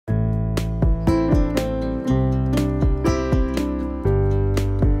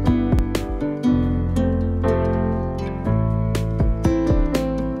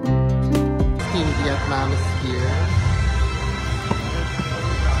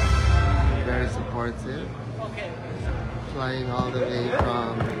supportive. Flying all the way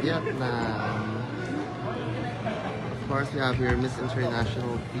from Vietnam. Of course, we have your Miss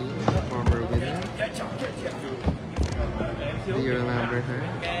International Queen, former winner. Do you remember her?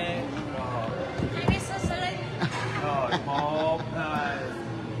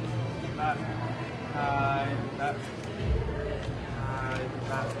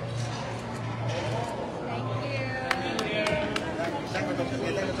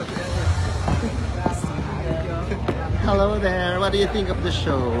 Hello there. What do you think of the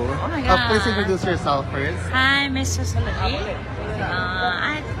show? Oh my God. Please introduce yourself first. Hi, Missosology.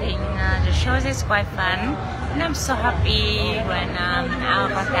 I think the show is quite fun, and I'm so happy when our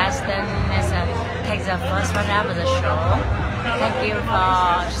contestant takes the first one out of the show. Thank you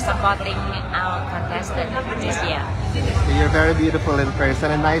for supporting our contestant this year. You're very beautiful in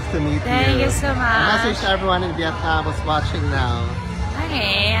person and nice to meet you. Thank you so much. A message to everyone in Vietnam who's watching now.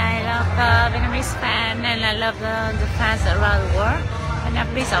 Okay, I love Vietnamese fans and I love the fans around the world. And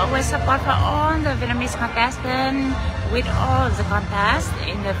please always support for all the Vietnamese contestants with all the contests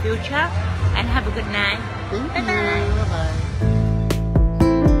in the future. And have a good night. Thank you. Bye-bye.